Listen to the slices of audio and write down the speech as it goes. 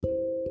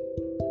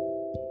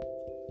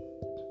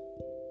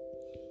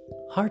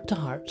Heart to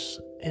Hearts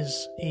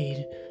is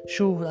a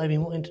show that I've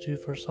been wanting to do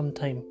for some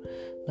time,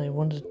 and I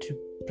wanted to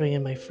bring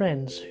in my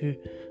friends who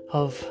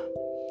have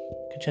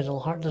congenital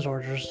heart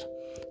disorders,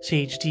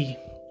 CHD,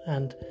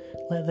 and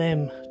let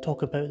them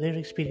talk about their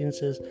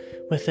experiences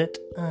with it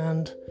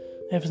and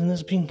everything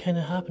that's been kind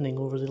of happening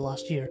over the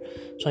last year.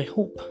 So I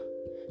hope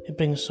it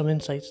brings some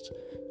insights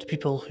to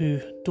people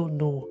who don't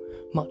know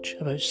much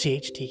about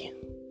CHD.